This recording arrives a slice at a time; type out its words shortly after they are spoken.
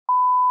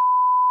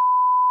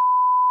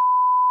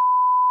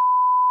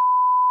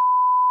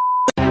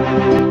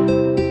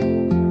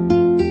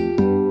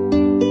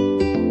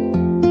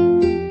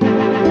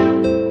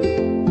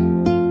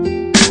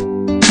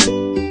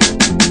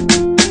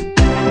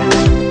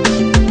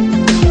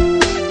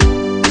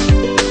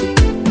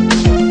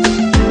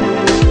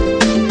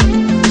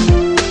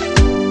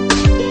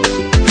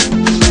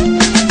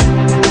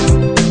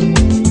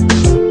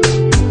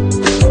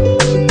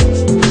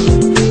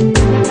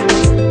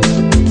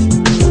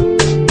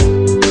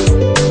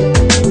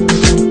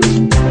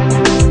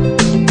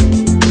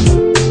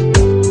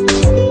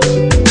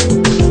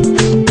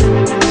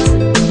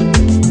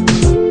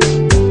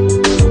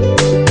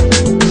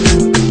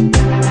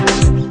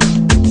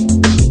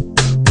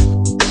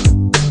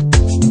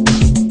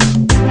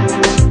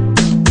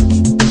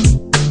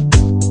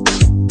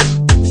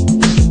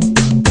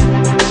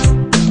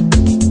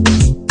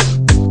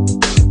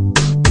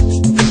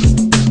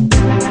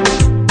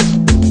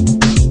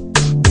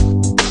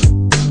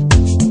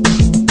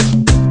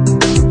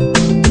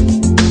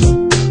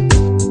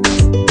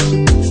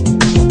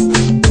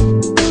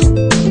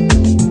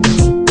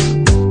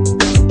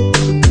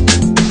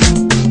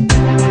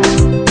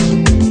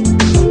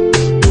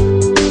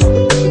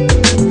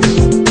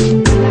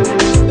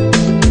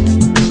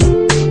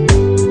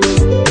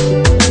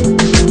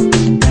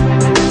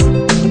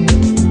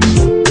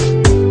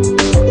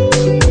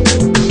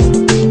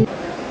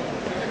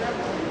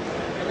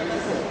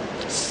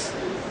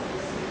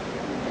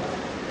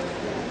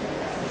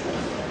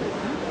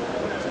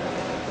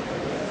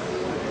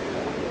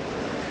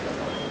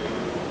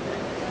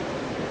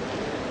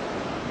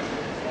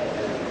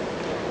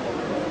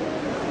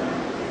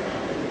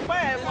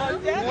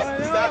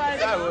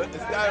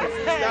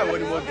Táwọn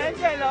ni mo gẹ̀.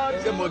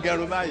 Ṣé mo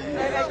gẹrun báyìí?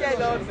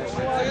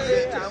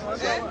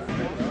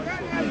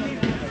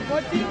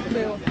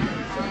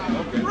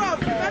 Prof,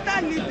 you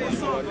better leave the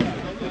sun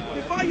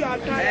before you are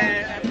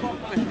tired.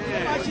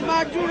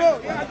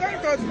 Ashimajuro, you are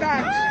going to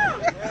start.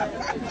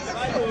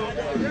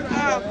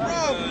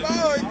 Prof,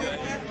 how is it?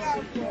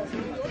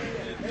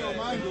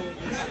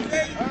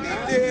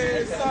 Leave the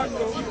sun.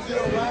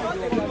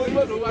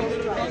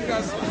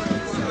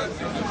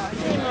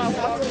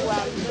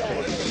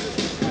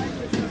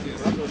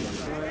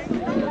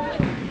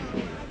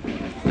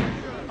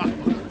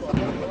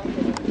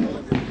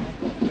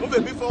 Move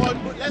a bit forward.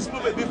 Let's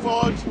move a bit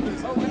forward.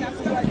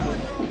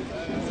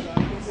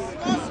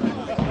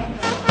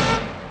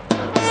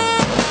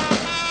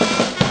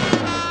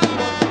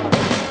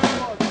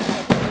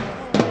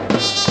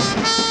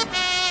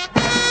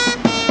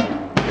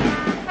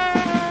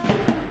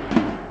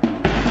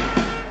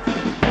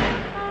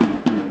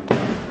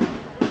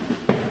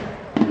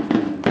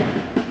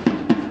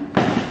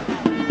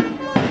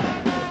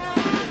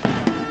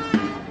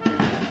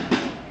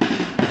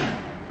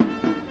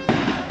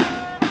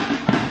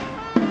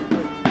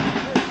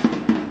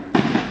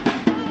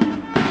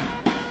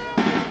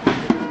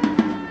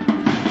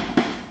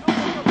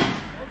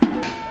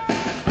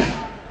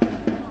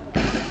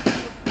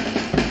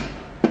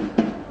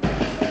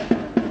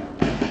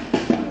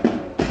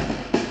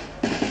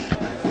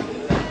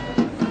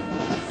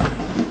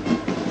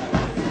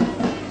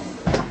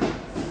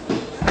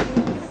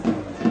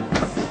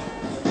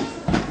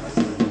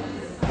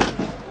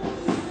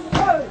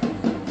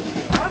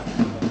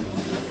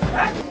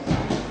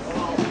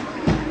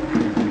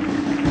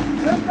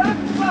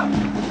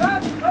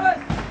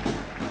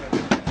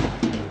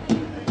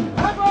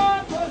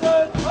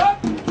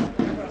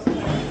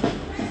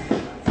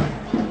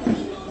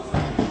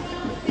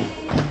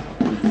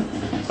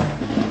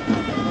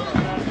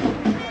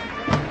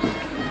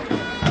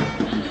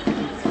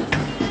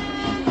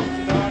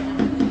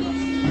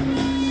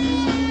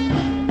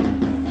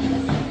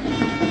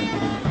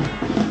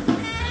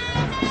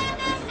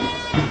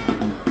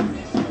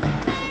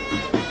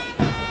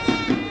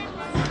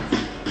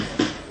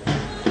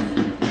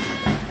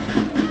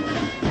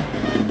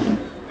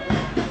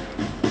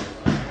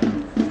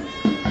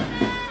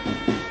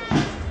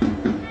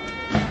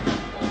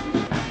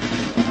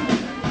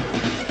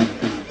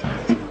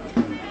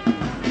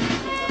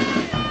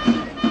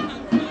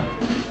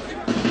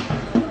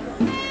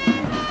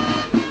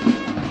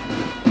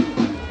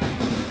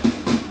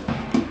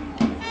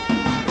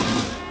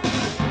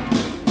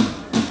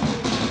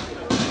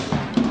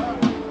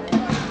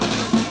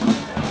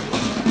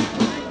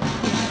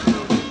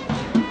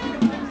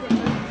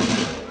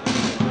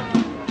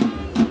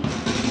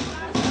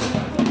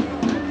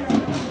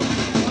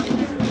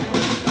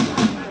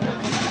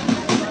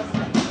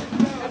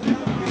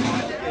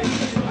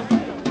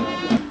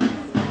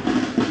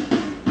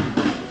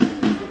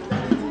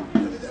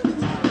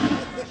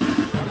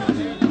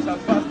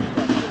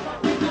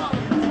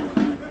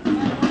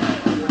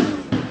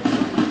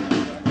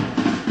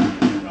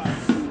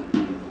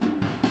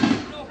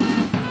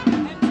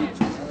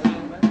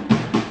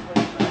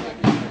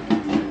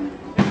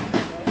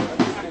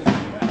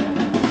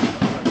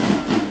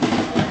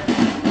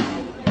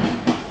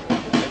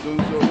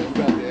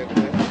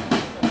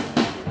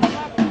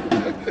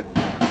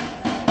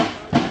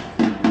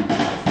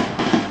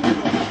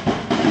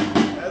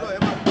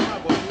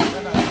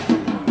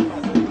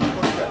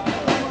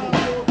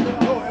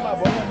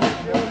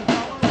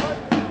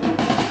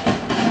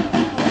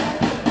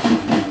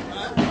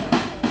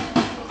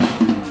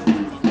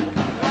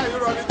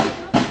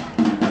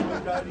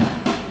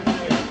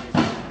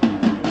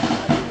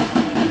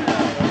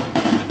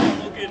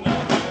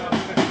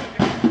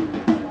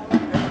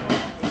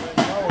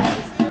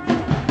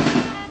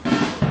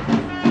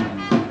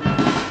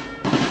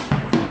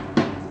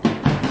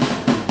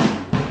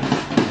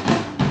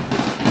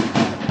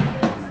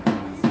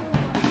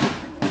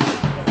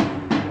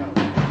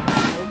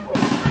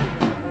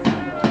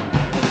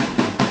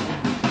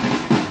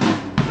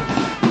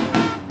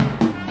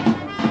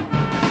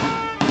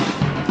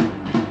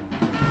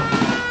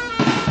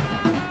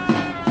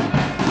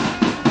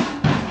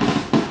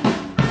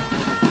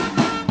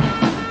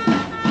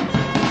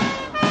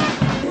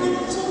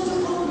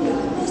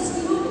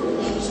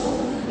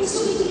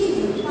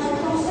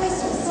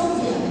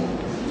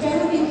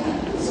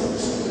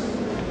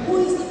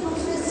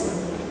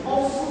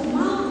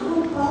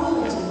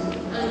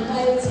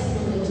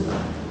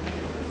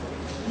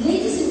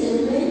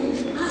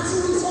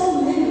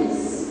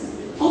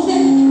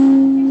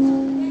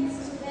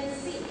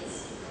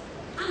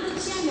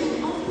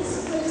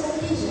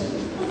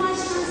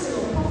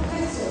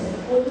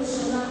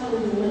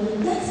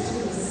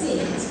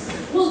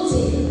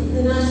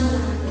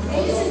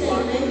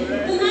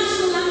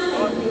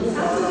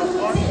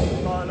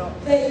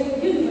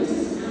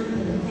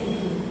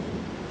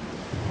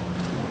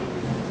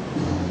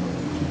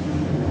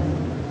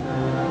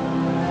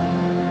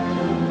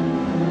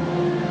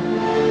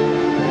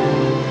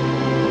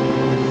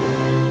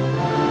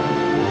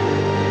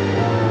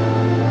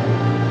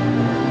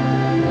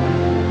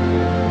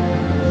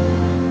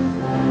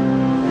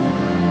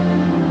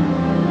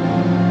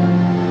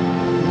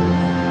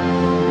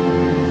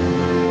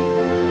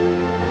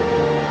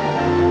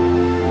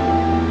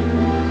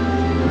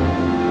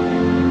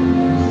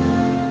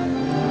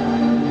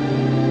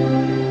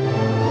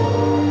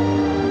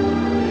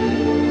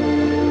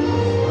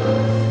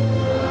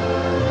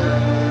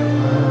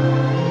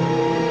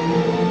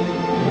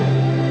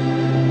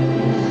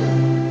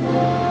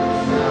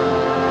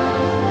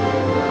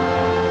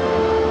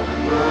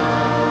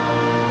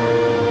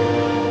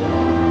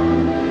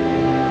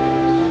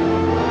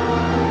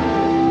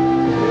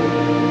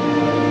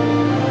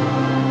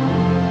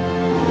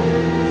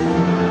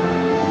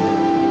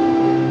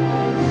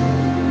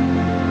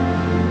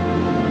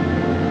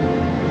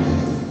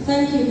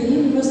 Thank you. The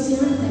University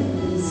Anthem,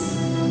 please.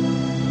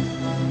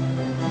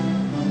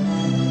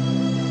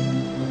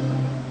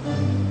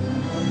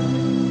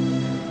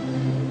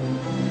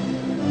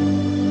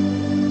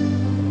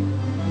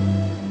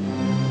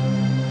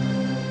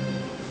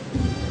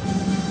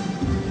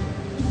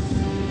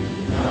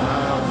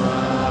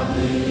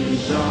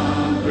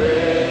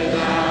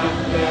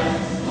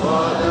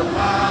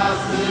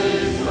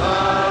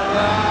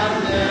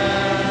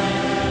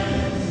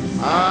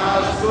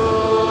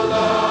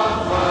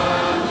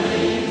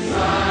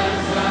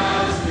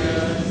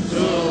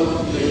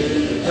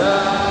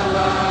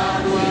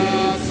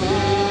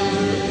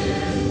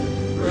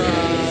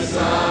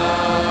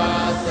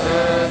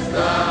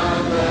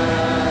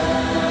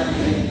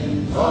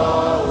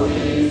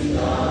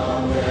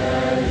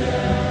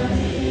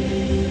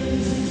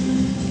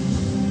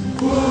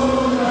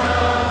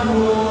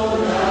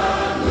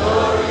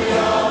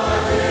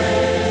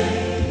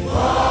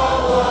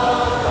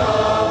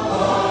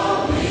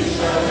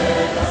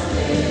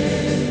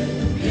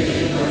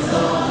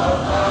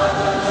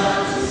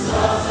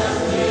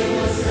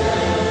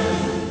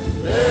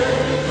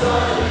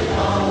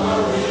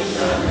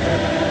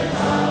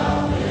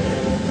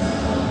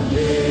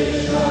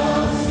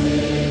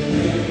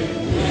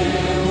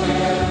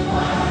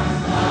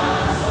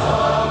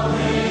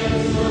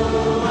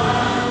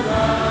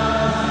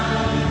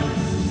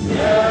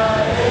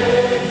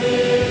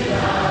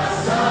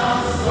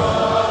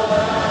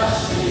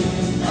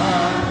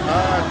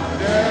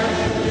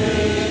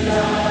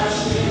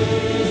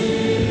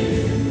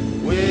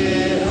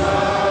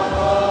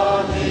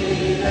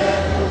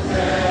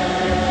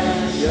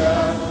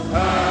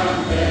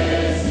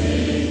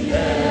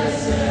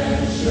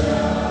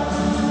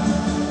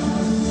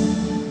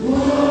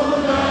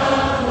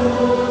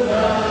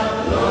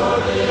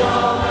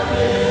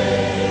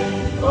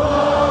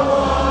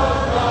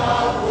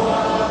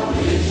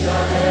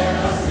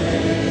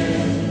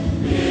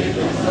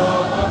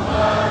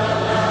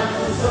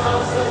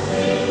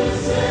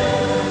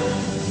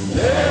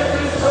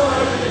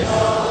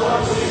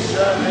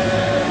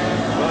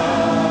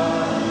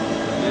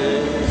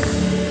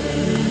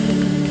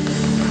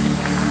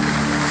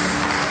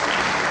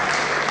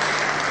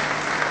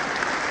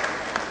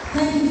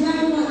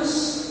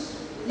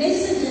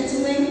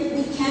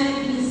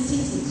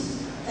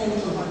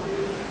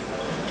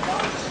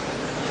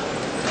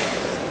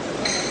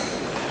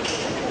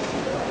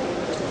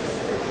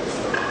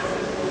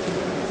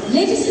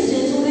 Ladies and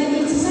gentlemen,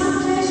 it is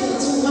our pleasure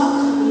to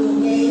welcome you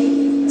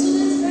again to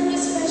this very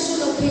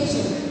special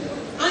occasion.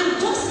 And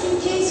just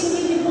in case you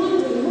may be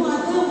wondering who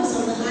are those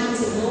on the high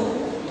table,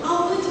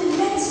 I'll quickly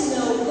let you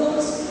know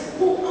those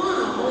who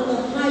are on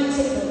the high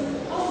table.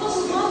 Of course,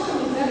 we welcome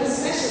you very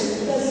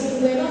specially because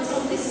if you were not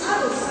on this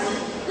other side,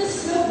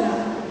 this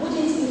program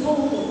wouldn't be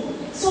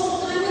holding.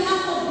 So can we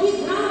have a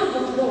big round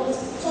of applause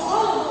for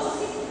all of us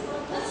sitting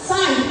on that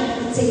side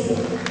of the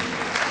table?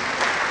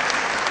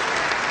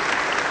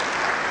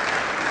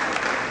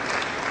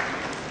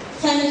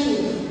 Thank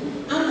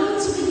you. I'm going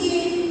to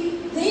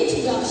begin the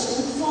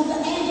introduction from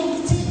the end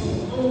of the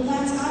table on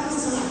that other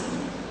side.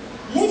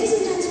 Ladies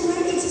and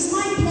gentlemen, it is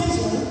my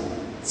pleasure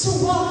to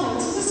welcome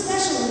to this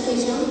special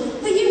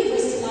occasion the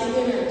University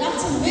Librarian,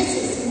 Dr.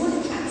 Mrs.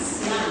 Monica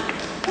Slam.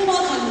 We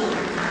welcome you.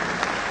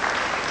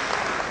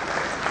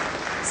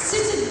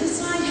 Seated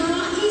beside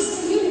her is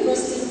the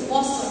University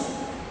Boss,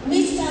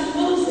 Mr.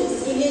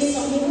 Moses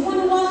Ilesomi. We want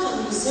to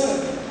welcome you,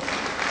 sir.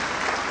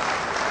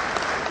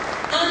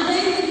 And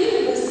then the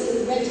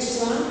University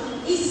Registrar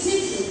is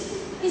seated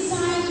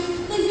beside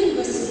the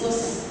University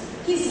Boss.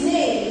 His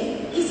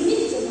name is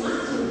Mr.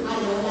 Mahmood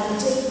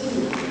JP.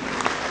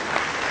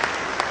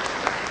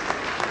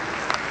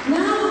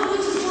 Now I'm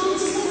going to come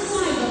to the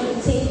side of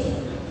the table.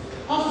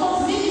 Of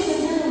course, ladies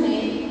and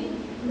gentlemen,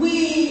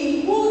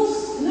 we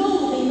would know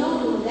the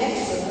inaugural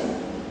lecturer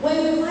when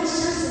the Vice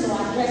Chancellor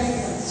addresses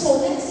us. So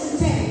let's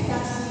pretend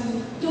that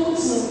we don't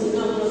know the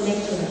inaugural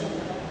lecturer.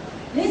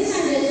 Ladies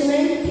and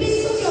gentlemen,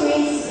 please put your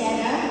hands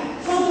together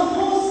for the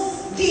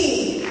host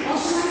dean, or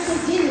should I say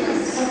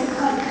deaness of the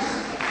college.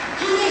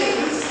 Her name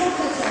is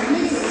Professor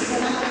Mrs.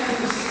 Veronica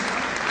Uzochukwu.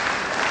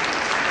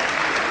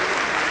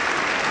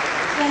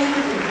 Thank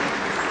you.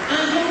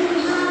 And then we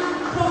have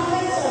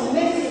Professor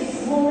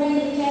Mrs.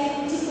 Veronica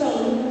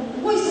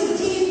Uzochukwu, who is the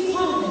Dean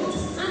Convent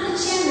and the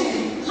Chairman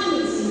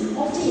Committee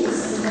of Deans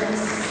and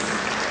Directors.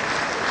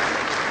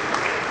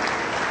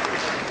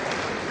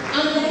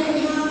 And then we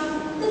have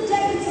the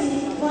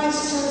Deputy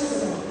Vice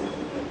Chancellor,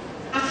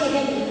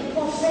 Academic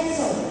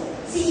Professor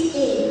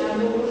T.A.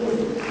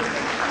 Abeokuta.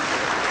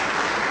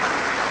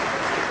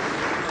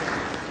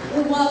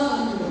 We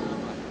welcome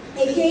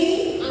you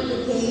again and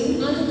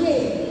again and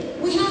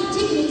again. We have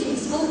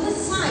dignitaries on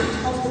this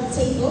side of the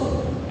table,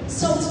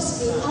 so to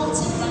speak. I'll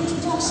take the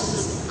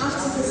introductions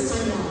after this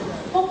time now.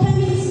 But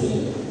permit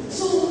me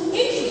to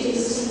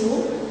introduce to you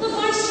the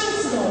Vice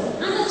Chancellor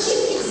and the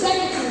Chief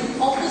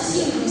Executive of this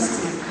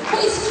university, who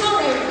is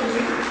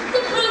currently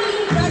the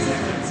Primary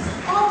President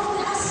of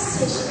the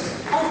Association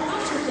of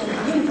African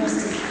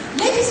Universities.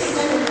 Ladies and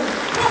gentlemen,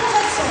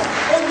 Professor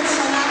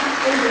Olusola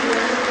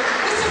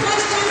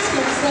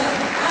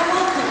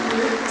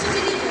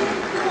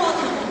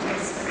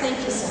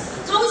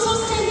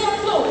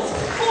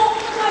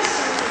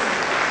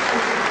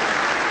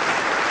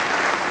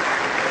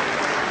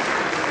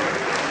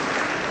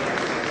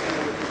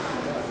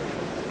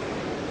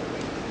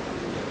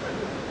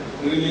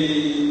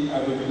Really, I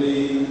will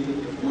play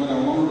more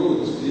than one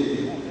role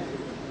today,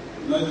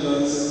 not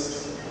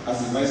just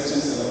as a Vice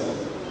Chancellor,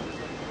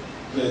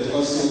 but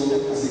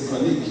also as a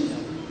colleague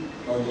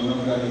of the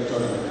Inaugural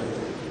Lecturer.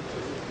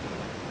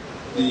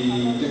 The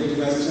Deputy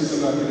Vice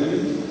Chancellor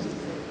Academic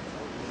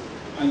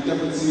and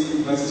Deputy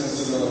Vice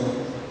Chancellor of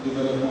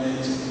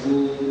Development, who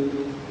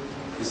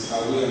is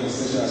away on a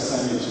special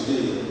assignment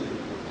today.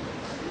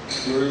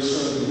 The Rector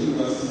of the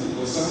University of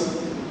Bosa,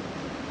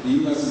 the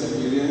University of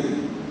Iberia,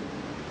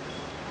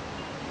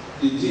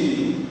 the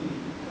Dean,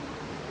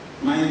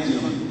 my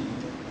Dean,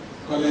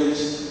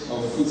 College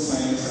of Food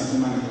Science and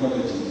Human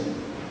Ecology,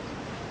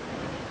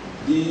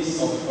 Deans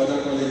of other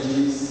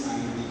colleges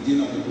and the Dean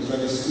of the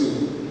Postgraduate School,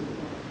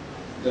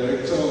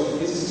 Director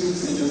of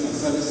Institutes, Angels and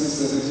Services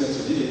present here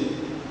today,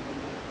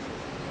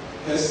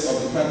 Heads of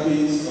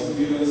Departments of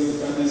various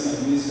departments and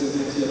ministers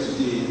present here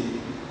today,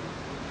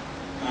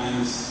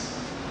 and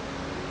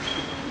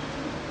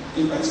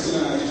in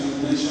particular, I should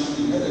mention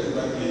the head of the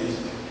Department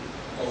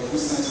of Food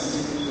Science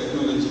and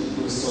Technology,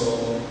 Professor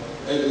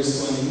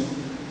Abeokuta.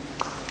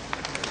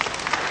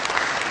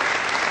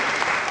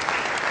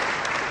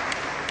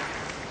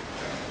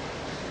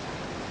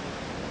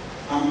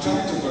 I'm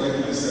trying to correct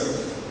myself.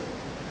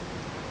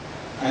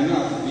 I know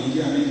I've been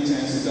here many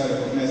times without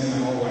recognizing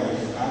my own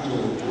wife. I have to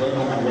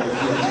welcome my wife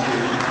here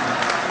today.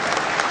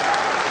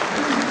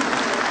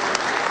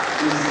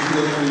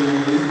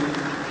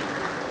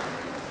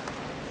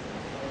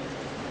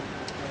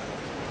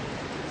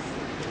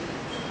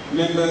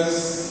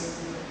 Members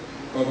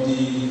of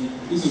the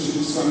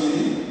Uzochukwu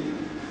family,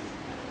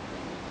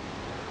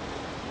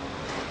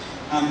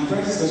 and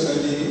very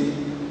especially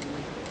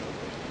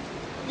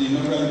the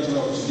inaugural lecturer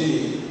of today,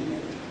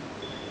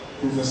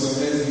 Professor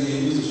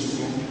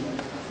Uzochukwu.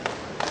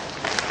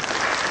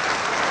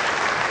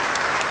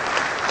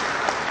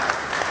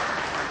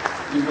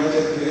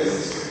 Invited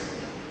guests,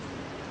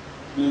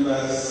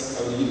 members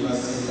of the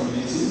university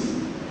committee,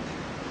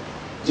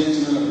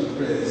 gentlemen of the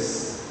press,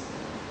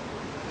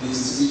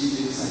 distinguished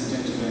ladies and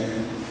gentlemen,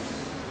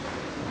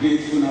 great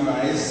Funaab.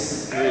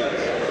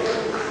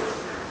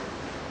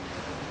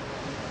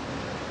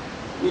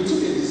 We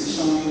took a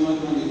decision not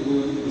long ago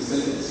in the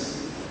Senate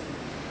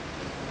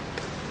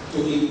to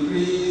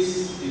increase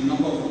the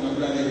number of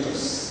inaugural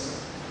lectures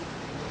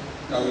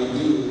that we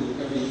do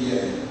every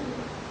year.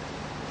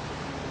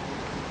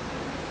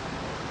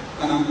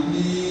 And I'm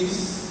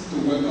pleased to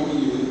welcome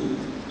you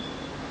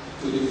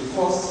to the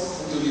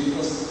first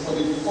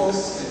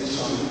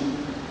edition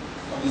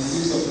of the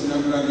series of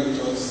inaugural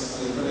lectures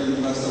at the Federal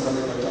University of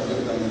Agriculture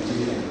of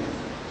Nigeria.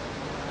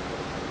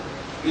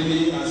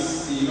 Really, as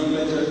the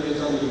inaugural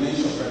lecture will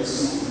mention very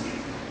soon,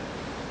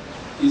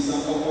 is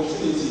an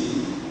opportunity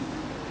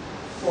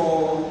for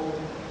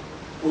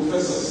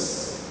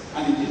professors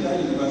and the Theather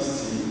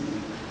University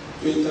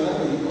to interact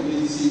with the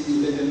community to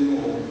let them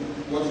know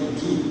what we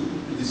do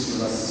in this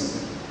university.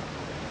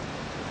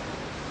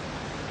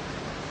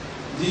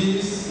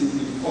 This is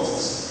the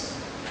first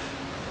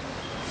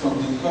from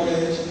the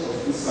College of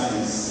Food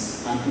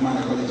Science and Human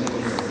Ecology.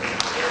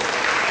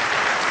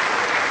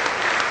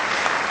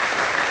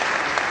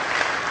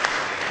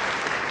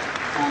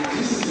 And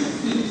this is the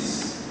feat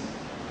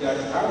that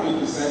I will be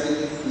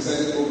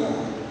presided over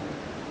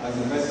as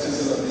the Vice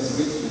Chancellor of this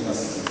great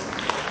university.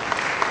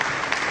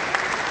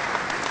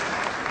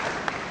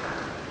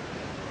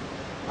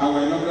 Our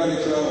inaugural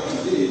lecturer of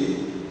today,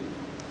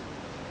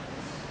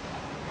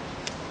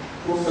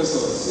 Professor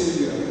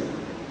Sylvia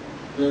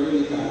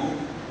Veronica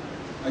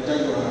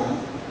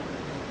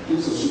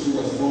Uzochukwu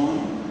was born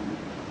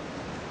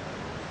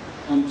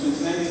on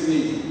 29th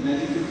May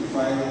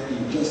 1955 in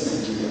Jos,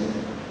 Nigeria.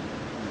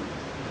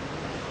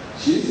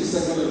 She is the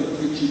second of the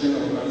three children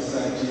of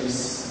Barrister James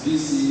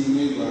B.C.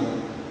 Megwa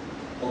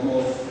of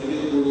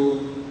Abeokuta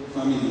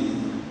family,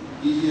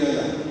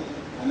 Theather,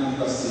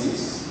 Anambra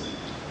State,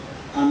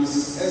 and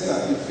Mrs. Esther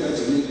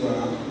Megwa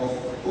of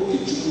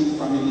Okechukwu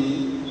family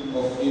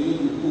of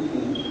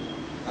Yakubu,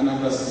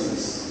 Anambra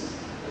State.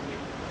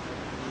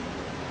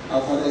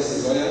 Our father is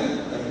a lawyer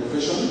by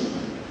profession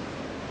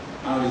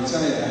and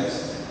retired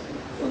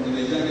from the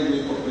Nigerian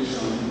Railway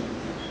Corporation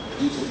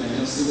due to the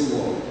Nigerian Civil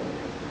War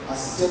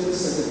as Deputy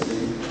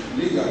Secretary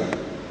Legal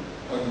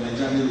of the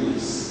Nigerian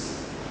Railways.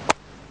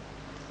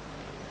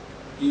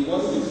 He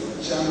was the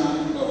chairman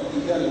of the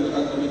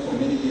local government for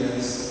many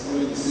years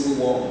following the Civil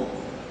War,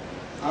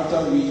 after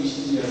which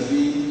he has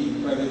been in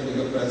private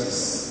legal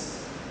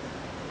practice.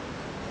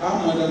 Our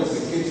mother was a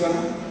caterer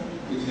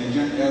with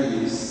Nigerian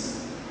Airways,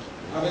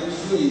 having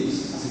trained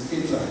as a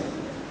caterer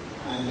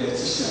and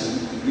dietitian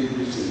in Great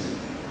Britain.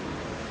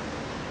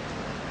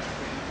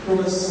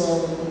 Professor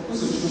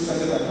Uzochukwu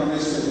started her primary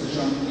school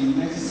education in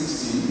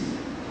 1960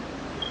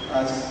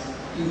 at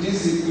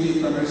Indizikwe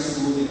Primary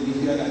School in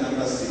Theather,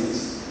 Anambra State,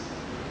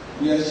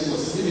 where she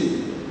was living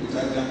with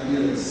her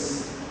grandparents.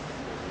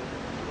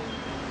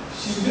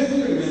 She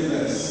vaguely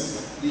remembers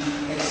the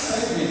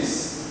excitement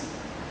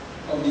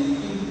of the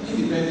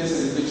independence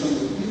celebration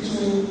with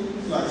little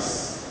flags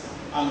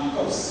and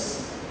cups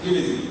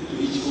given to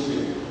each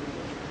pupil.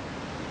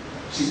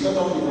 She got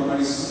up to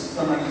primary 2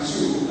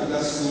 at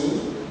that school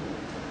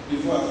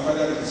before her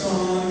father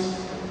returned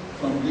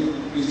from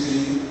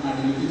Britain and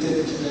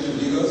relocated to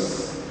Lagos,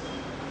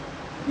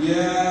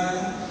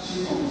 where she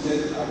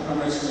completed her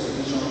primary school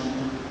education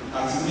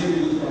at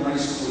Maywood Primary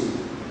School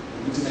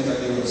in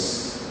Lagos.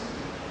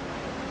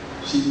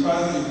 She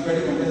passed a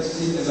very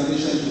competitive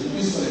examination to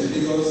Queen's College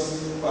Lagos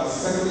for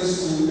secondary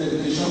school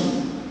education,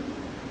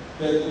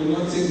 but could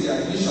not take up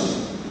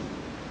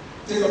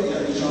the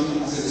admission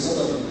as a result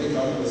of the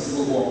breakout of the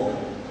Civil War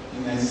in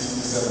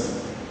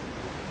 1967.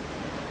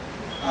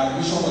 Her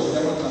admission was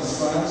therefore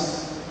transferred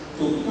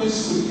to Queen's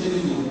School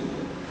Enugu,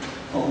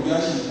 from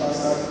where she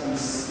passed out in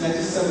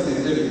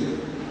 1973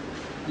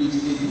 with a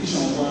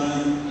Division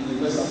 1 in the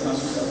West African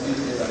School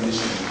Certificate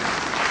examination.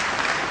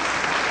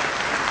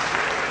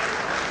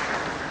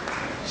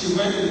 She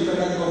went to the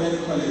Federal Government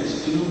College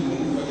Enugu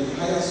for the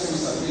higher school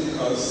certificate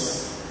course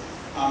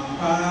and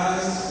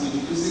passed with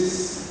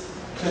physics,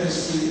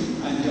 chemistry,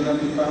 and general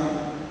paper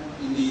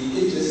in the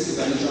HS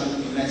examination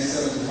in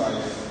 1975.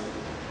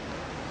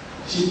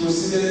 She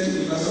proceeded to the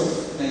University of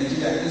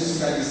Nigeria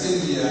Institute the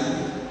same year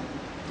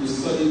to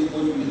study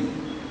botany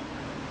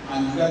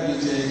and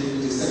graduated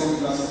with a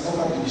second-class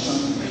upper division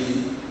degree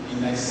in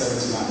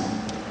 1979.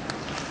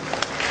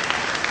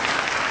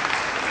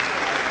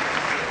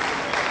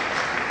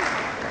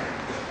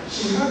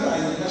 She had her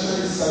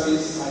international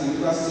service at the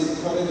University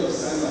College of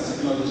Science and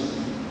Technology,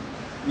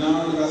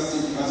 now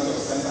University of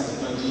Science and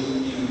Technology,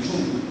 in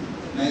June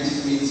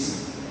 1980.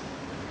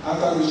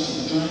 After which she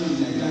joined the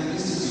Nigerian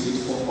Institute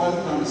for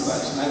Oil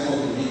Research, NIFOR,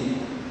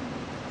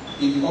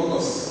 in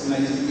August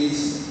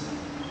 1980.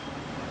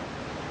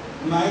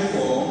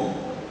 NIFOR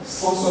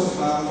sponsored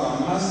her for her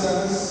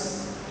master's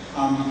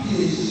and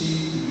PhD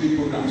degree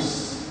programs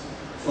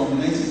from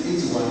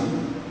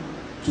 1981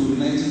 to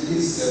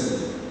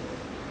 1987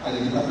 at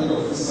the Department of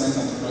Food Science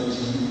and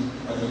Technology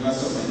at the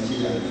University of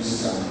Nigeria in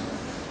Nsukka.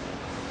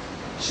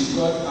 She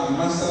got her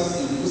master's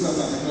in Food Science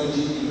and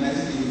Technology in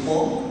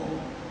 1984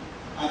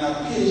 and her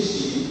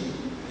PhD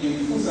in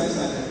Food Science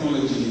and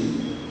Technology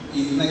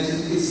in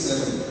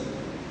 1987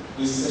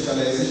 with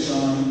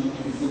specialization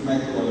in food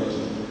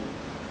microbiology.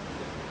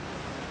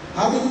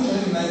 Having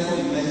joined NIFOR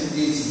in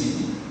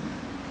 1980,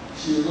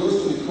 she rose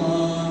to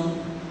become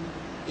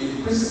a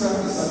principal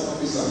research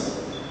officer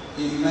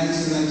in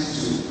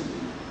 1992.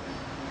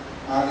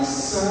 Her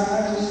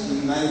research in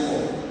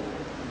NIFOR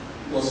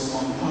was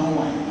on palm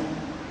wine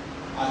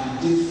and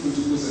date fruit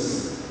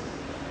processing.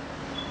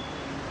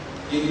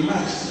 In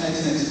March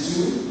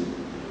 1992,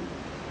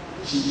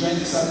 she joined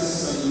the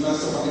services of the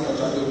University of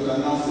Agriculture, Abeokuta,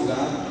 now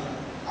Funaab,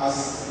 as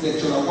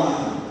lecturer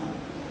 1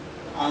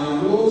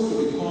 and rose to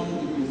become a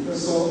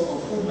professor of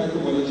food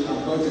microbiology and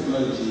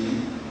biotechnology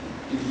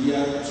in the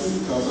year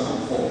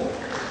 2004.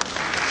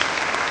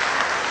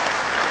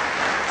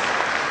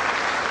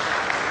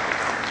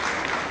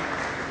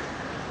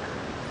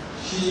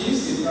 She is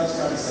a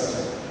practical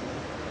researcher.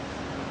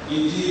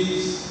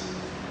 Indeed,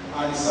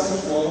 her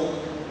research work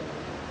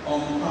on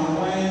palm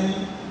wine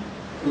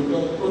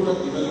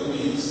product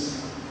development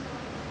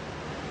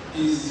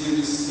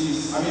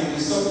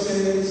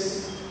resulted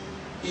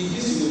in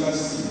this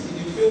university in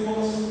the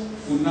famous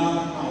Funaab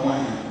palm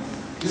wine.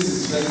 This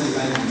is very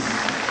nice.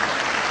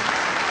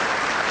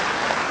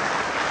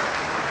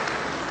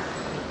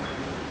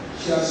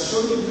 She has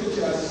shown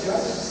she has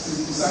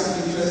decided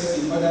interest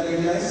in other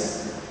areas,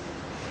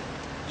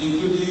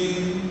 including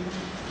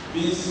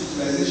beans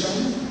utilization,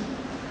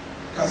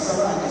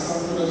 cassava and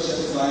cassava product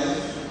shelf life,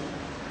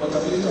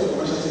 portability of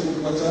commercial table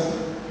water,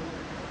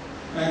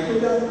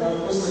 microbial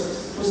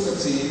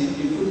prospecting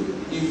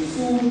in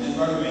food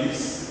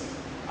environments,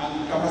 and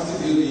capacity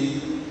building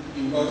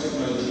in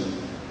biotechnology.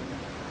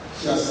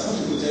 She has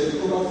contributed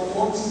over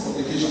 40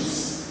 publications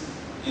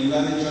in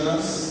learning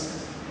journals,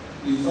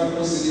 referred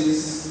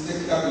proceedings,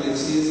 technical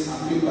bulletins, and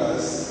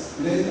papers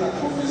led at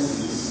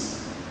conferences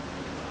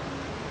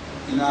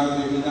in our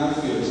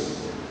field.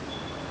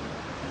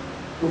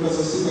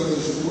 Professor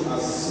Uzochukwu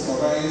has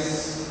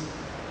supervised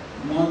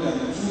more than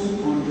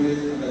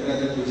 200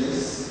 undergraduate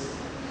projects,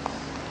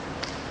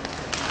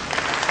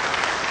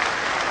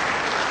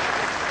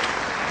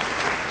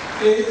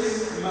 eight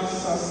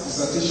master's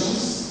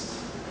dissertations,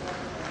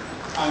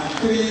 and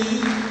 3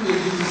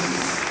 PhD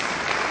theses.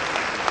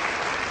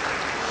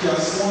 She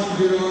has won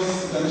various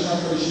international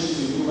fellowships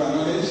to improve her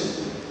knowledge,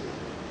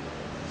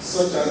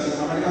 such as the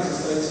American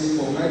Society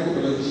for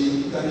Microbiology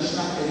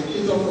International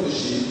Educator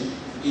Fellowship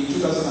in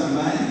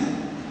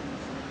 2009,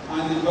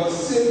 and the Blood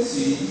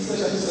Safety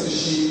Specialist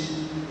Fellowship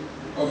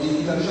of the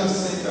International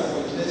Center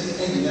for Genetic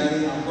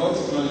Engineering and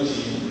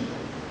Biotechnology,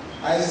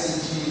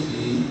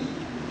 ICGE,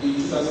 in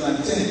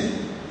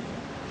 2010,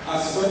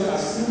 as well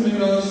as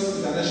numerous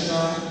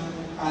international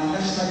and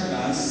national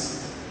grants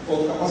for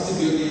capacity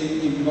building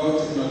in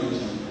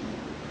biotechnology.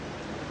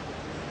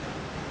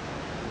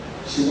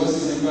 She was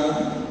a member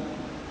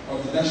of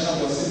the National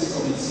Blood Safety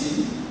Committee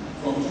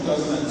from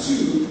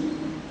 2002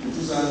 to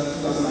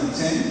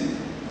 2010,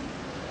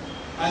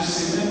 and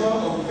she's a member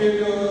of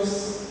various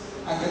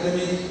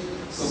academic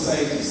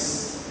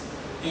societies,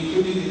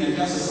 including the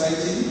Nigerian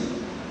Society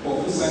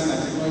for Food Science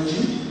and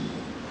Technology,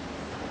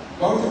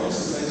 Biotechnology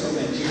Society of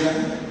Nigeria,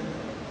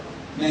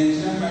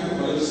 Nigerian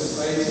Microbiology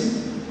Society,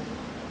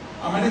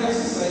 American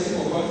Society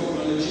for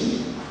Biotechnology,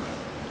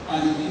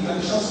 and the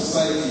International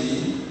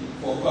Society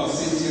for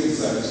Biosafety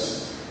Research.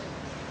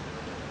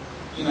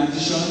 In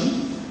addition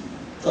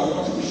to her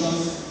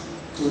contributions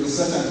to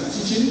research and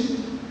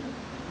teaching,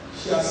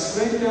 she has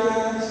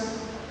rendered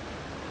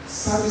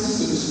services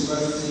to this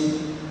university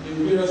in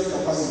various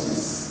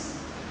capacities,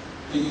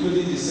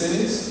 including the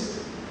Senate,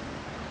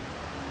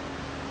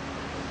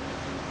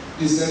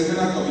 the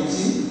Ceremonial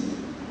Committee,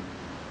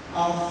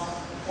 and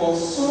for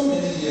so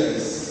many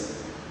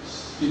years,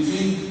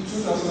 between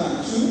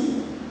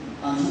 2002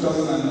 and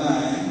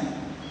 2009,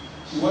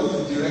 she was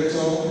the director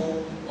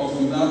of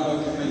Funaab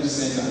Biotechnology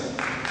Center.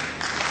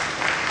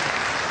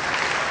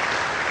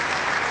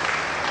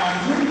 And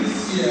during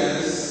these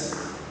years,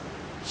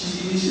 she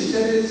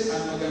initiated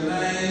and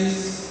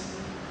organized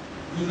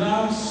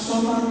Funaab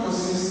summer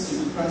courses in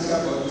practical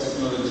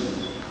biotechnology.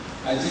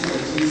 I think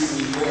that this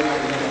will go out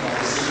a lot of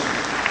appreciation.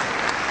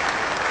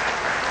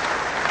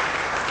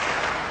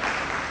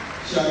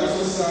 She has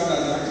also served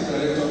as active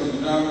director of the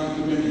Funaab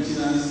Equipment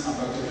Maintenance and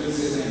Biotechnology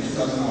Center in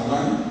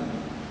 2001,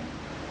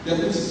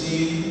 Deputy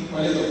Dean,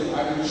 College of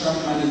Agricultural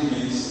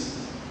Management,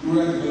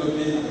 Rural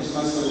Development and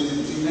Professional Studies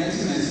between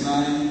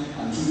 1999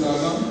 and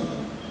 2000,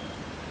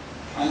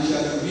 and she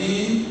has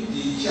been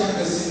the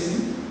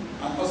chairperson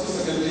and also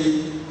secretary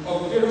of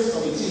various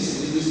committees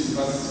in this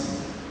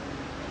university.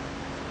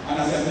 And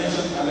as I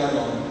mentioned earlier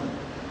on,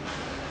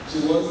 she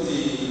was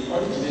the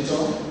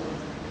originator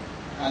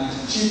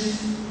and chief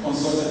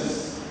consultant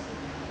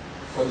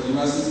for the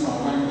university's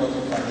wine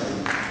bottle factory.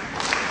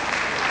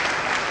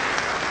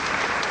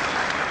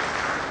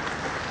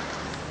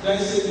 There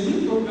is a new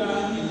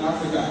program in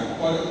Africa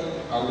called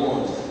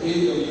Award,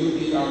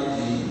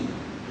 AWARD,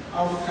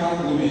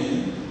 African Women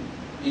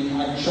in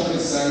Agricultural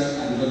Research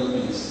and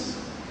Development.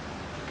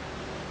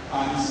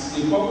 And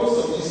the purpose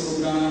of this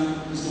program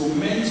is to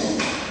mentor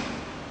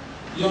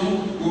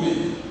young women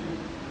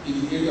in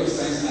the area of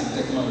science and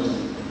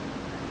technology.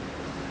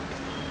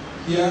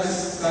 Here,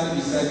 standing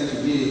beside me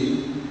today,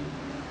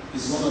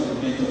 is one of the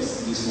mentors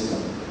in this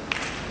program.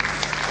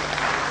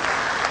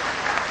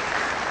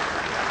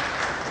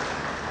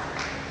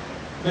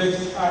 But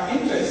our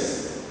interests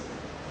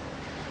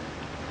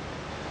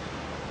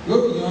go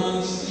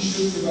beyond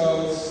issues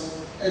about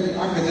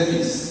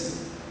academics.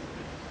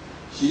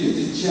 She is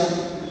the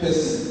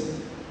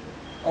chairperson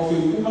of a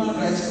human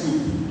rights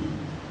group,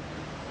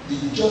 the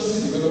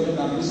Justice Development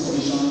and Peace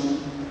Commission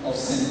of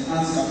St.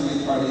 Anne's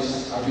Catholic Parish,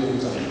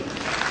 Abeokuta.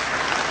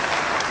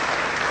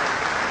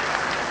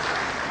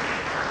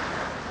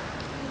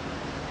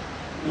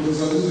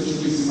 Professor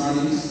Uzochukwu is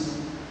married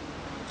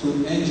to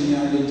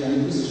engineer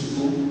Yakubu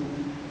Uzochukwu,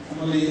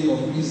 formerly of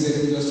BZ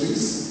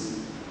Industries,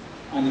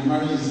 and the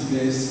marriage is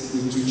blessed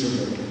with 2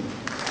 children.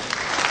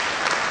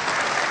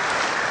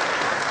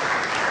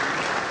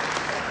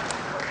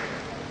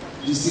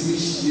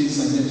 Distinguished ladies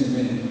and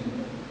gentlemen,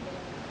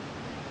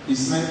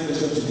 it's my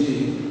pleasure today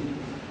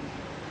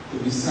to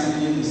be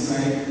standing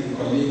beside a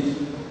colleague,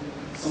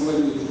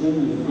 somebody with whom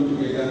we've grown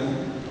together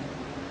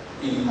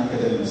in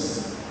academics.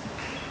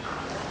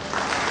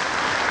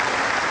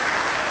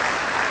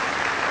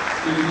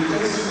 It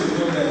tells you to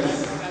know that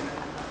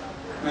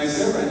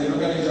myself and the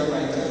Inaugural lecturer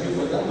are interviewing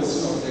for that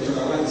position of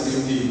lecturer around the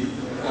same day,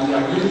 and we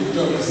are doing the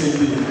job the same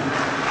day.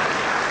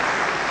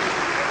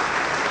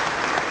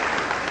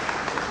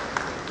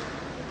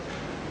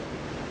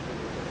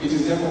 It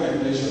is therefore my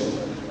pleasure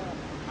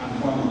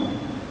and honor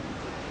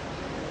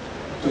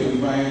to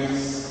invite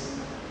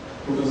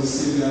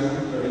Professor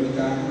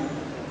Veronica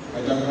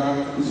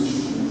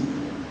Uzochukwu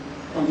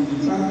from the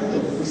Department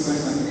of Food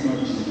Science and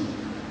Technology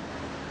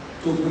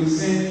to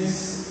present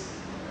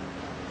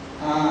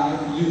a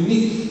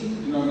unique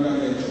inaugural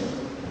lecture.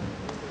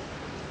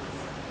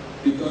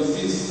 Because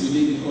this is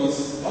unique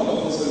because all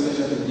of us present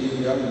here today,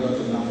 we have a lot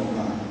to learn from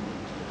her.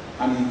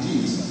 And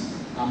indeed,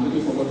 I'm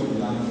looking forward to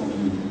learn from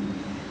you.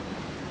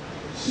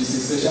 She's a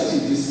specialty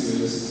in this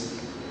field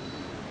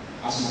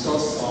as she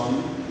talks on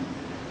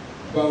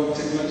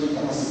biotechnology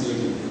capacity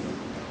building,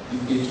 the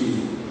gateway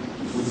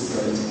to food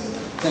security.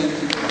 Thank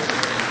you.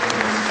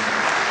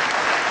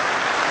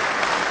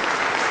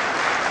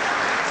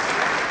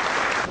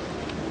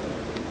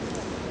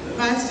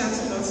 Vice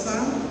Chancellor,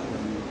 sir,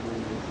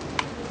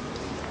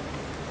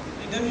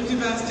 the Deputy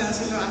Vice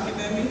Chancellor,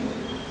 Academic,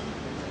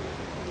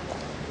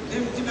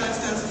 Deputy Vice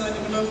Chancellor,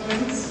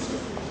 Development,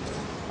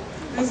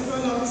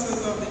 Principal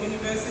Officers of the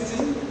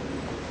University,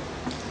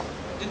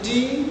 the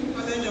Dean,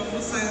 College of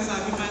Food Science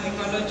and Human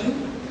Ecology,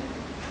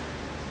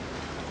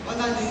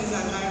 other deans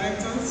and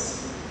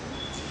directors,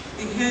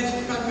 the Head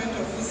Department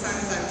of Food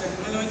Science and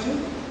Technology,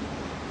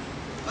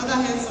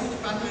 other heads of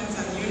departments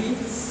and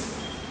units,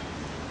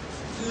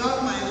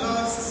 Lord, my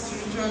lords,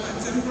 spiritual and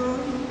temporal,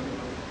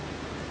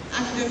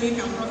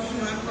 academic and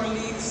professional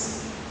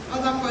colleagues,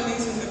 other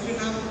colleagues in the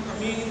Funaab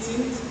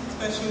community,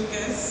 special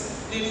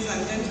guests, ladies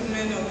and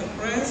gentlemen of the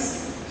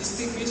press,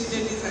 distinguished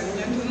ladies and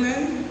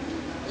gentlemen,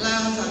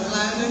 lions and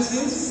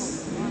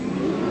lionesses,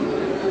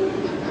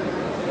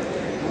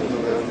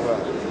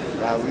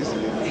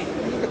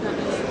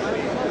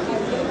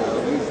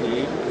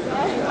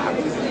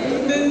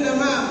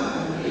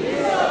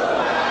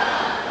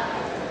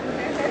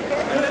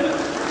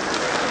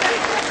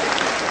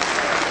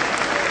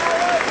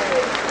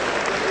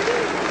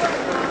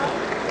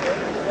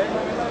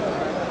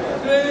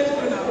 great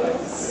Funaabers,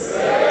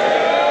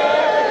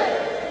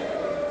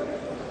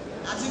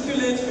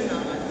 articulate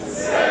Funaabers,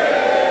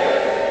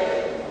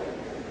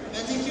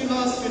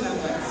 meticulous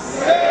Funaabers,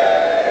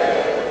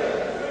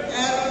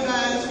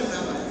 erudite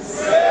Funaabers,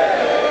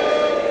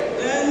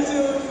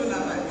 gentle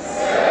Funaabers.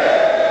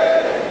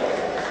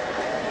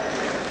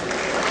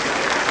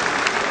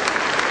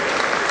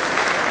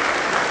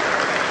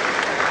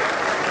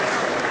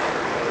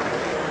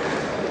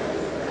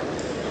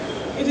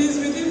 It is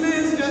with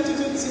immense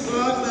gratitude to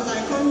God that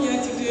I come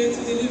here today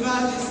to deliver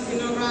this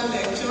inaugural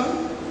lecture.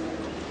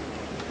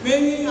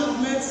 Many have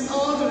met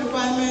all the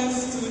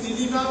requirements to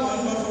deliver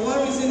one, but for one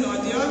reason or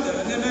the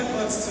other, never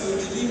got to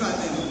deliver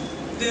them.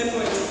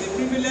 Therefore, it is a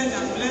privilege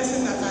and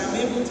blessing that I am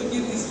able to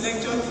give this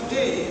lecture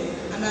today,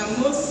 and I am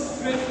most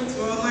grateful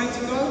to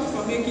Almighty God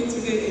for making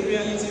today a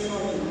reality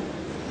for me.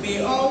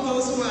 May all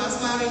those who are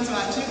aspiring to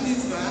achieve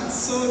this bar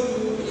so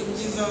do in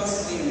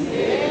Jesus' name.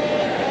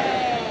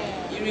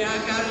 Amen.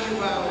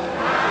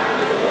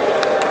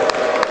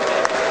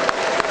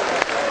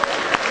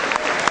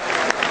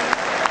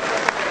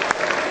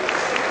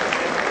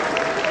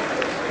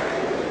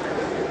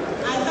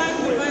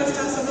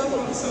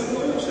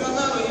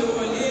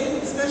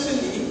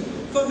 Especially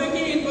for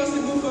making it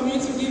possible for me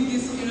to give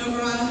this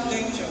inaugural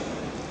lecture.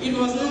 It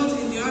was not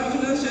in the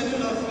original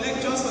schedule of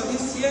lectures for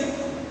this year,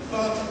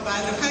 but by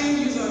the kind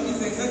use of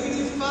his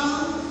executive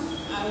power,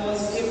 I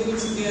was able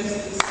to get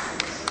this.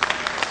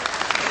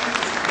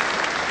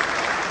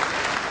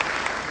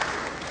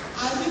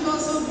 I feel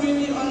also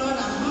greatly honored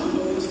and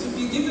humbled to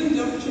be given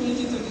the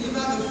opportunity to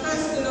deliver the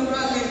first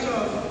inaugural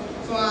lecture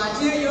for our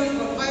dear young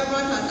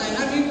vibrant and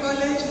dynamic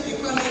college, the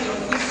College of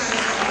Food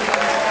Science and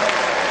Technology.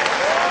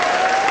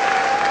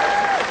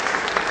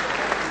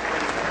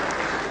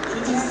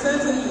 It is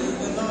certainly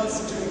the Lord's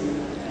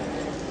doing.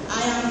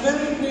 I am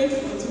very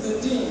grateful to the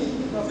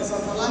Dean, Professor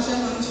Polashe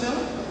Hansha,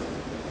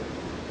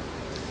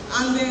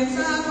 and the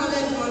entire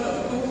College Board of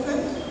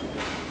Cofed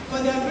for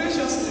their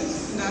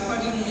graciousness in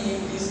according me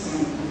this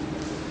honor.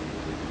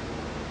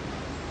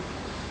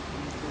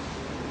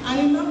 An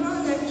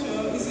inaugural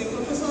lecture is a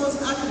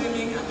professor's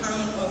academic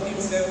account of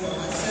himself or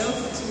herself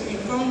to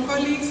inform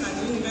colleagues and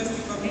the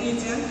university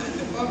community and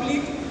the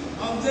public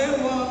of their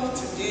work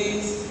to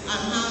date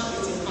and how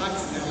it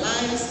impacts their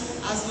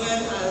lives, as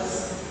well as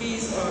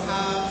his or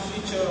her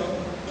future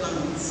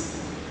plans.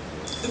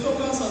 The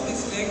focus of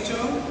this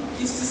lecture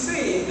is to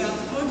say that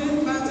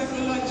modern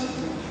biotechnology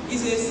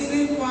is a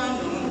sine qua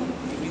non,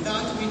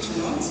 without which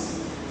not,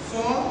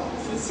 for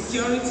food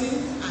security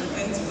and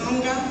end to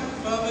hunger,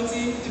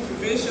 poverty,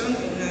 deprivation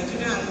in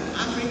Nigeria and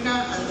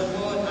Africa and the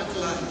world at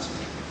large.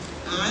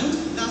 And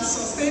that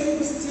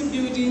sustainable city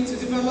building to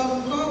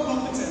develop core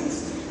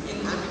competence in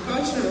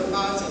agricultural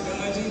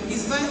biotechnology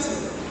is vital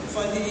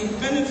for the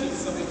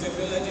benefits of the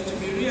technology to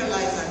be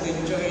realized and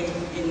enjoyed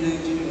in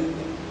Nigeria.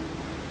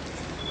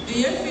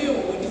 The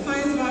FAO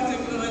defines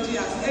biotechnology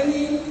as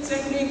any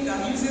technique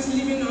that uses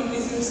living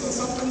organisms or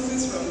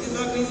substances from these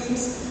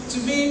organisms to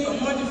make or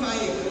modify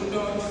a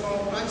product for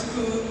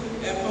practical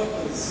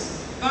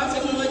purpose.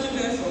 Biotechnology,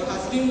 therefore,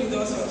 has been with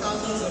us for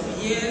thousands of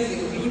years,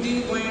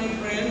 including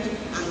wine, bread,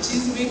 and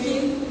cheese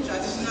making,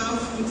 traditional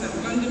foods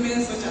and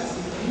condiments such as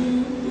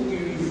ibu,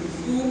 ogiri,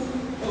 fufu,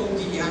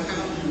 ogi,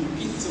 akamu,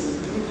 pito,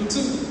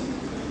 burukutu,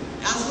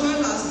 as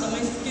well as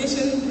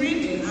domestication,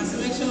 breeding, and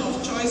selection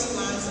of choice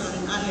plants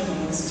and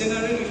animals,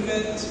 generally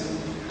referred to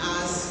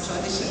as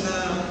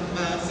traditional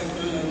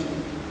biotechnology.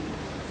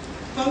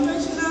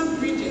 Conventional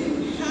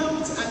breeding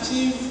helped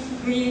achieve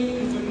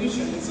green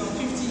revolution some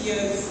 50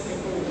 years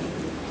ago.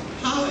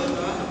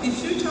 However, the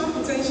future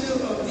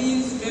potential of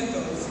these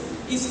methods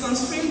is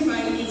constrained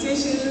by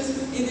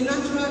limitations in the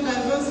natural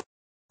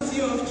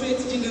diversity of trait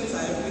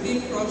genotype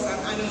within crops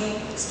and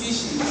animal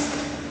species,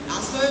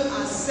 as well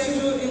as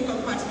sexual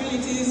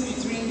incompatibilities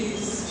between these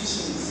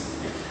species.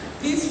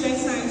 This led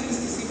scientists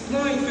to seek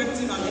more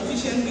effective and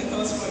efficient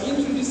methods for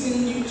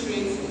introducing new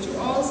traits into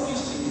all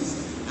species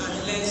and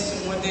led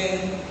to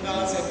modern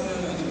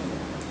biotechnology.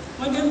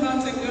 Modern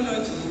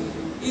biotechnology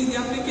is the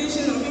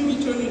application of in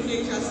vitro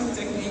nucleic acid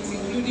techniques,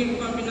 including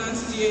recombinant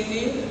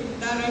DNA,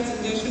 direct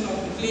injection of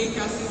nucleic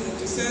acids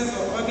into cells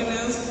or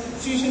organelles,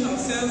 fusion of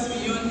cells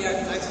beyond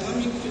their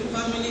taxonomic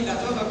family that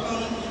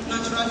overcome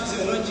natural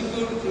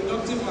physiological,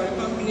 reproductive, or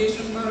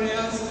recombination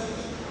barriers,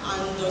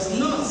 and does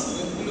not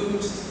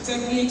include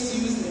techniques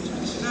used in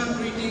traditional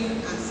breeding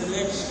and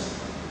selection.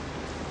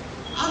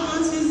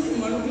 Advances in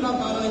molecular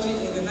biology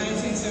in the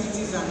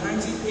 1970s and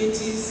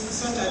 1980s,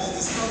 such as the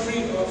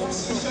discovery of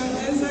restriction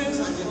enzymes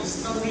and the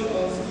discovery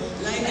of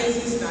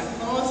ligases that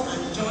cut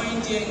and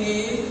join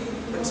DNA,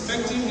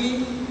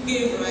 respectively,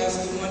 gave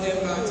rise to modern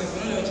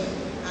biotechnology.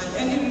 And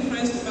any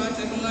reference to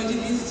biotechnology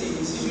these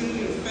days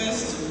usually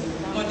refers to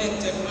modern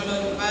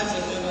technology,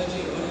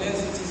 biotechnology, unless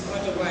it is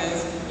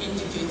otherwise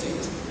indicated.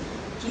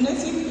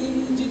 Genetic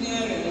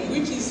engineering,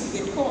 which is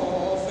the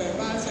core of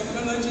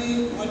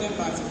biotechnology, modern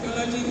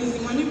biotechnology, is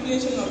the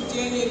manipulation of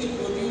DNA to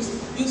produce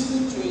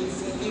useful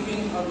traits in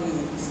living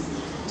organisms.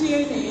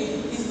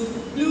 DNA is the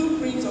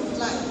blueprint of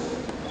life.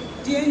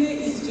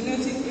 DNA is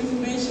genetic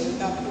information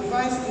that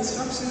provides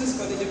instructions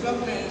for the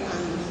development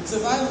and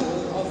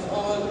survival of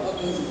all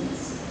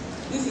organisms.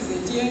 This is a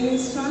DNA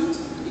strand.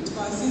 It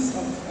consists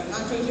of a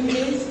nitrogen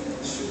base,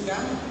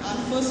 sugar, and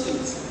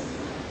phosphate.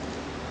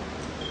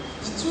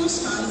 The two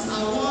strands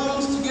are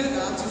wound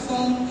together to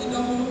form a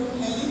double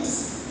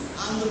helix,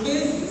 and the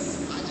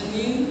bases,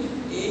 adenine,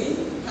 A,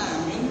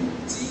 thymine,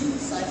 T,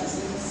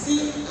 cytosine,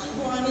 C, and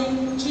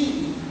guanine,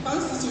 G,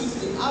 constitute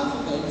the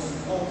alphabet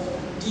of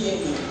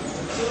DNA.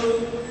 So,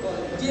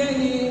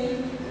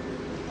 DNA,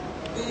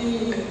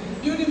 the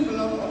building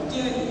block of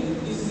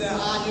DNA is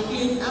our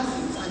nucleic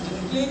acids, and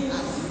the nucleic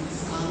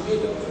acids are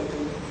made of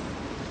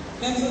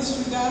benzyl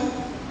sugar,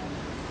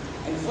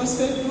 a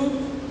phosphate group,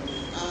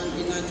 and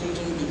a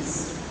nitrogen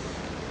base.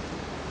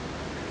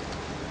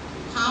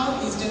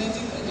 How is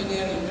genetic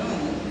engineering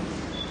done?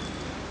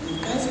 In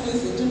the first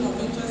place, the gene of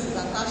interest is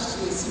attached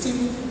to a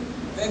suitable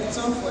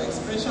vector for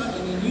expression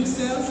in a new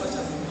cell, such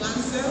as a plant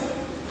cell,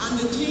 and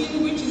the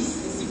gene, which is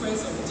a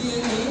sequence of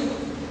DNA,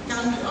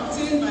 can be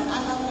obtained by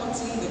either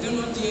cutting the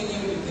donor DNA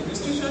with the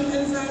restriction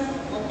enzyme,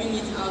 popping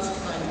it out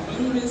by the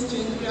polymerase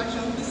chain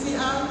reaction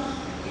PCR,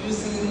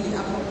 using the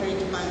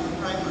appropriate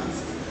primers.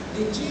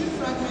 The gene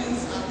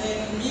fragments are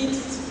then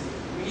mixed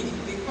with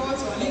the cut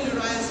or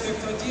linearized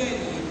vector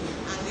DNA,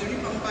 and they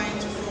recombine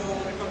to form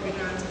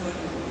recombinant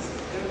molecules.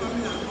 The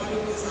recombinant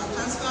molecules are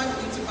transferred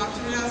into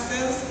bacterial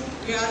cells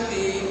where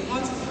they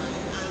multiply,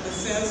 and the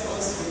cells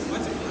also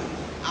multiply.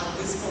 At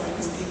this point,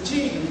 the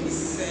gene is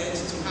said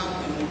to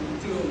have been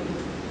cloned.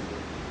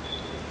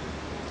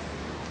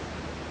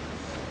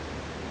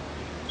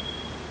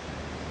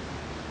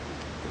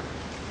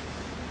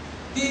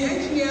 The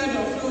engineered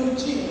or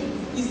cloned gene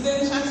is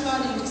then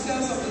transferred into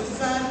cells of the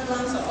desired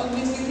plant or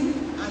organism,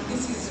 and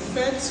this is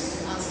referred to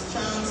as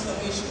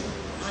transformation.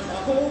 And a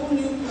whole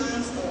new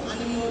plant or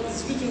animal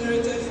is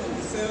regenerated from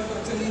the cell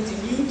containing the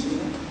new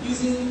gene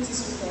using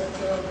tissue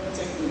culture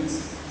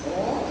techniques.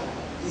 Or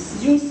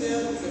this new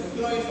cell is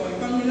employed for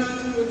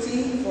recombinant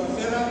protein for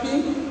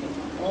therapy,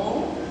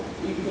 or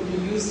it could be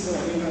used for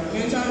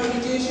environmental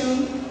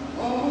remediation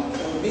or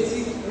for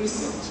basic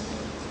research.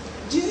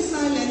 Gene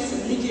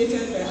silencing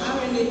mediated by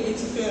RNA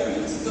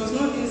interference does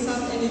not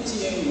insert any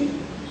DNA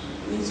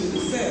into the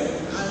cell,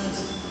 and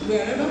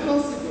wherever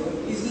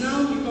possible is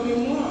now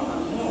becoming more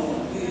and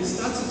more the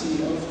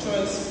strategy of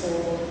choice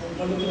for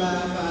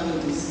molecular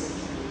biologists.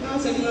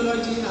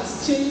 Biotechnology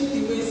has changed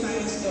the way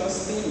science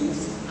does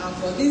things, and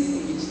for this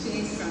age,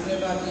 things can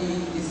never be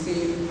the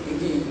same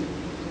again.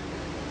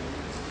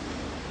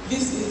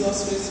 This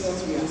illustrates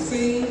what we are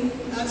saying,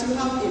 that you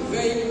have a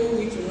vehicle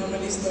which you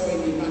normally store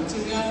in the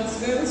bacterial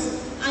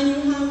cells, and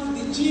you have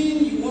the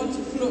gene you want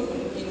to clone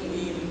in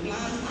the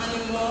plant,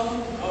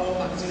 animal, or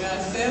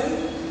bacterial cell,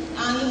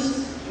 and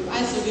you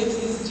isolate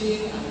this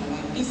gene and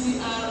by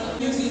PCR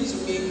and use it to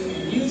make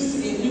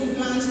a new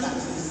plant that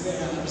is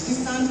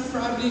resistant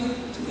probably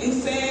to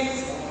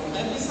insects or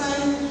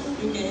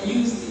herbicides. You can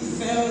use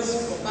the cells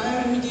for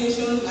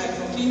bioremediation, like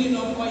for cleaning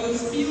up oil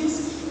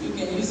spills. You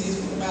can use it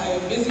for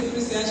basic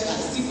research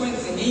like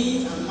sequencing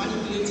it and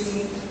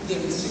manipulating the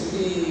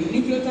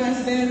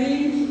nucleotides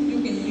therein.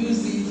 You can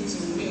use it to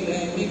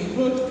make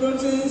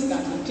proteins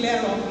that will clear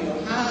up your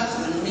heart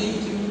and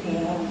make you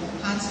more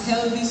heart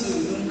healthy so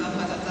you don't have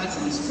heart attacks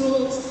and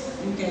strokes.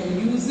 You can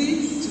use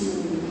it to,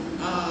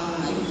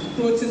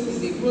 protein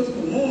is a growth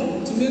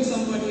hormone, to make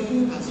somebody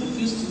who has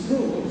refused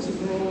to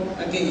grow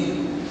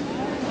again.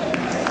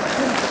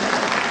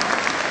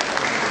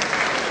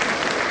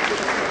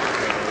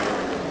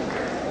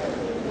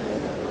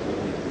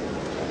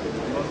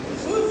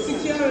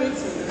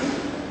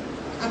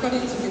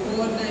 According to the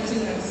World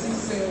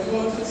 1996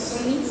 World Food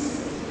Summit,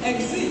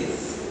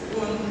 exists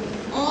when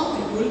all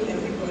people,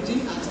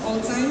 everybody, at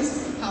all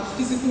times, have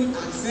physical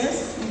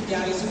access. If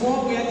there is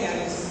war where there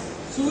is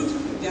food,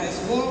 if there is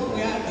war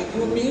where the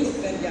grow beans,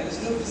 then there is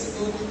no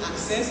physical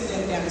access,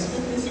 then there is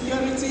food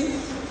insecurity.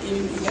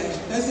 If the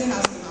person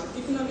has to have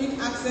economic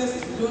access,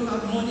 if you don't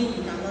have money,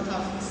 you cannot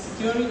have food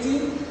security,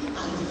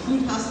 and the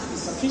food has to be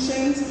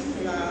sufficient. If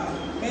you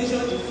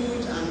measure the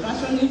food and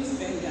ration it,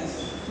 then there's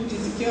food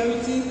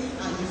insecurity,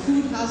 and the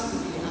food has to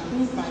be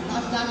approved by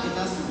NAFDAC, it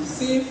has to be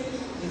safe,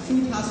 the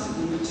food has to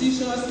be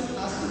nutritious, it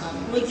has to have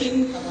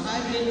protein,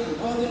 carbohydrate,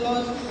 and all the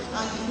lot,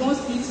 and it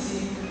must meet the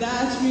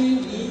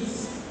dietary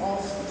needs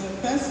of the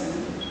person,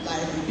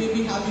 like the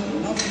baby having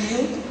enough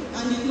milk,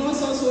 and it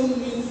must also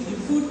meet the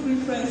food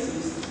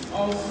preferences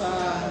of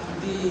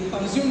the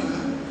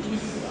consumer.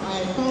 If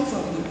I come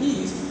from the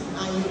East,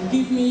 and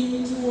you give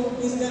me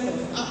tuwo instead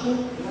of apple,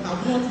 you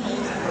have not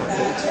met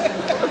dietary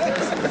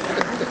needs.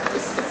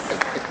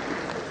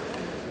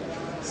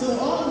 So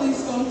all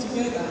these come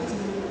together to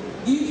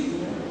give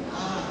you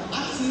an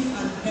active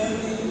and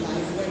healthy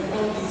life when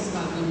all these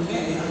have been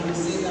met, and we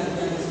say that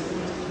there is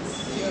food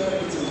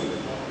security.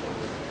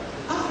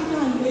 Africa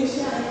and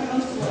Asia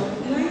account for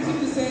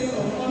 90%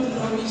 of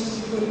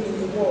undernourished people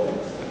in the world.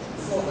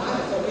 For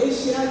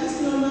Asia, this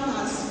number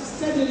has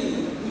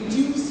steadily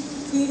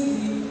reduced since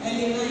the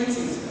early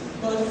 90s.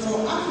 But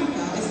for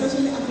Africa,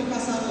 especially Africa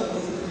south of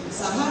the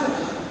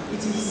Sahara,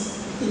 it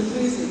is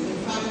increasing. In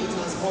fact, it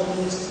has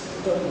almost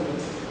doubled.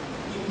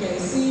 You can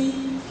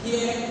see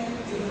here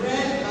the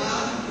red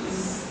bar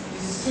is the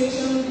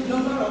situation, the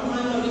number of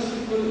malnourished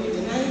people in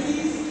the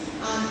 90s,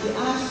 and the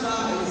ash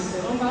bar is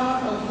the number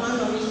of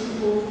malnourished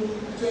people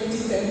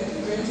 2010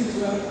 to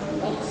 2012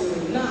 and up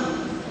till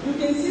now. You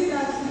can see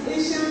that the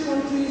Asian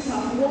countries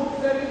have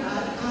worked very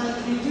hard and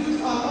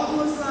reduced or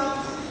almost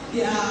half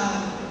their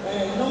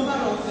number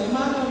of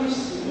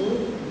malnourished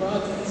people,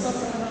 but in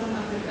sub-Saharan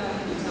Africa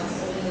it has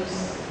almost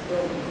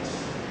doubled.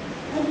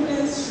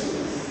 Evidence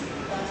shows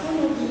that one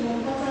of the more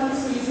important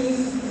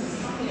reasons this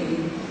is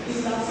happening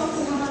is that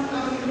sub-Saharan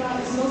Africa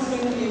is not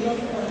spending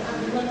enough on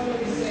agricultural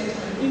research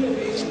and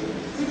innovation,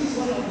 which is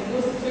one of the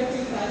most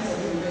effective types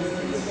of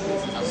investment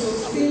for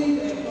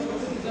sustained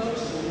poverty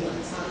reduction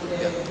and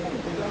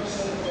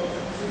reduction of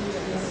food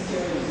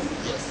insecurity.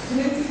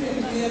 Genetic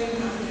engineering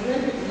has been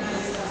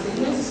recognized as a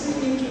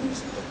necessary input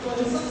for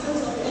the success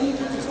of any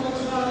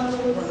agricultural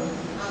program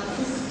and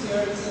food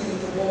security in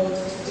the world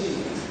today.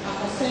 A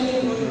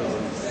concerning body of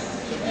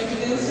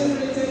evidence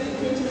generated in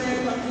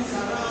 29 countries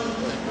around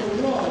the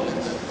world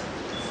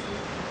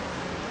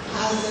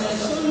has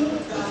shown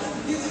that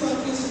these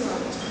countries who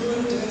have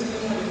grown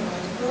genetically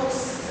modified crops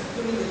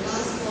during the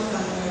last more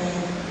than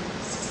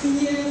 16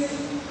 years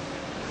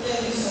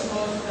clearly show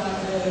us that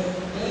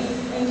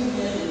genetic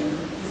engineering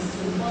is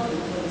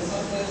important for the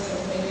success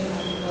of any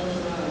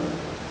agricultural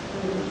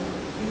program.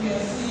 You can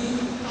see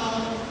how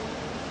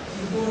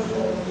the whole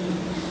of the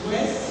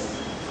West,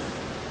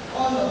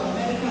 all of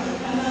America and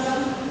Canada,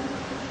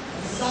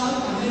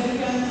 South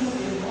Americans,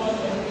 they all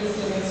embrace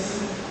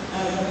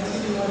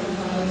genetically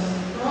modified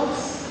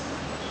crops.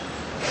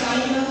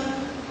 China,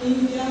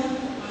 India,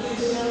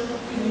 Malaysia,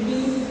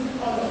 Philippines,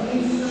 all of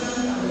New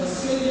Zealand and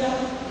Australia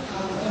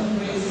have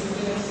embraced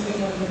genetically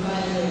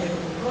modified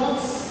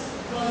crops.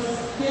 But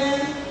here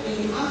in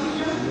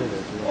Africa,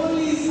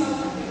 only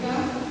South Africa,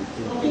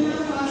 Burkina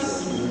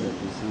Faso,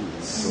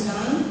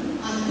 Sudan,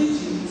 and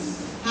Egypt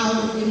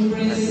have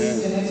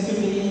embraced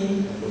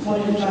genetically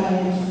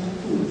modified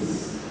foods.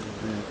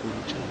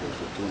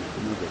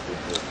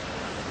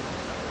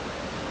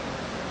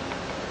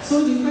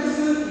 So the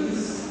question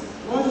is,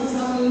 what is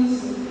happening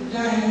to the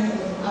giant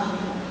of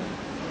Africa?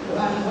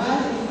 And why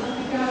is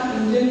Africa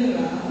in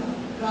general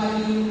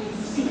driving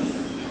its feet?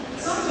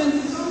 Some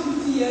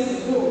 50 years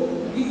ago,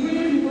 the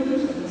green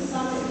revolution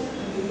started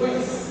in the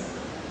West,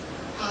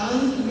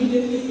 and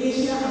immediately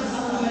Asia and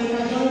South America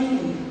joined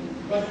in.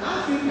 But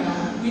Africa,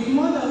 with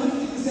more than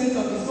 50%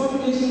 of its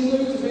population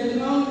going to bed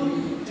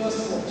hungry,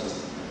 just watched.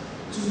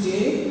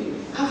 Today,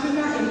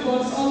 Africa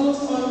imports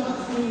almost all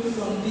her food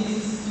from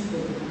these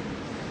people.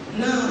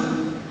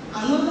 Now,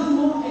 another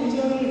more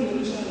enduring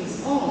revolution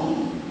is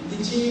on, the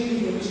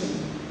gene revolution.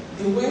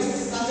 The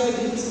West started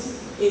it,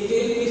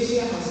 again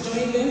Asia has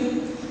joined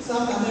them,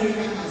 South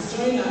America has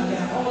joined, and they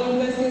are all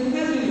investing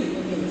heavily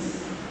in it.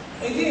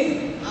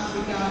 Again,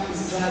 Africa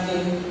is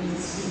dragging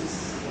its feet.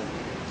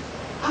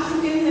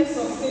 African heads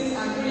of state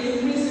agree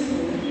in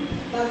principle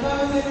that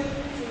biotech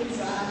foods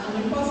are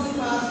an important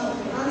part of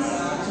the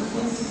answer to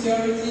food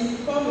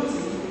security,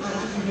 poverty,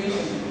 and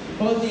innovation.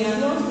 But they are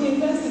not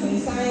invested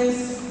in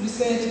science,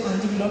 research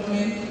and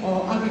development,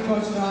 or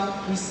agricultural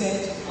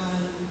research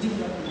and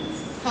development.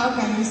 How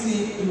can you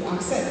say you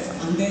accept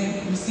and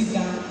then you sit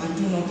down and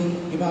do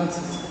nothing about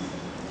it?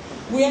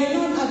 We are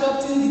not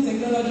adopting the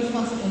technology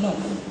fast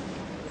enough.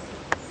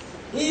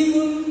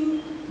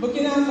 Even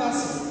Burkina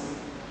Faso,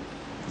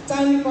 a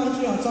tiny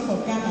country on top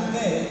of Ghana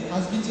there,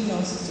 has beaten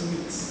us to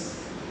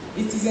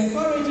it. It is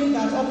encouraging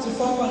that up to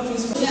 4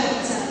 countries from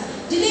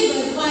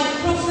delivered by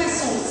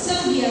Professor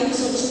Veronica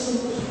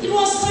Uzochukwu. It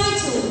was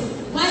titled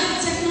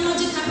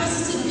Biotechnology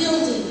Capacity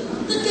Building,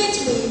 the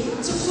Gateway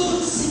to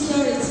Food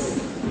Security.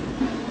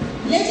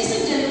 Ladies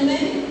and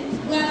gentlemen,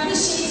 we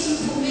appreciate you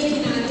for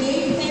making our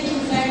day. Thank you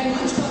very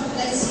much. God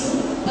bless you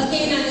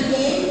again and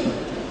again.